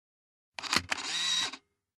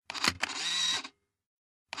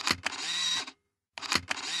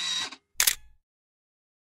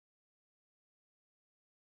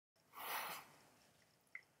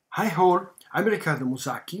Hi all, I'm Riccardo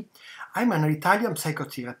Musacchi. I'm an Italian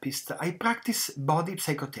psychotherapist. I practice body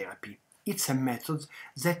psychotherapy. It's a method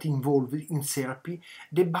that involves in therapy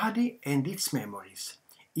the body and its memories,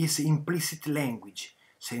 its implicit language,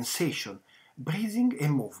 sensation, breathing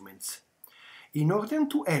and movements, in order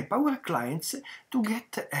to help our clients to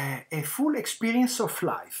get a full experience of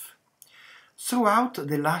life. Throughout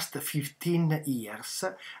the last 15 years,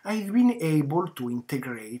 I've been able to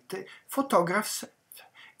integrate photographs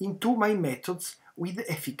into my methods with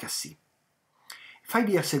efficacy. 5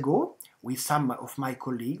 years ago, with some of my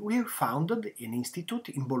colleagues, we have founded an institute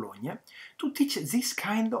in Bologna to teach this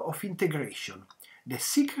kind of integration, the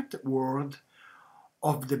secret world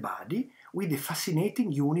of the body with the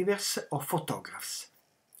fascinating universe of photographs.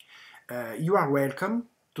 You are welcome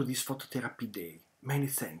to this Phototherapy Day. Many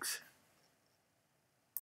thanks.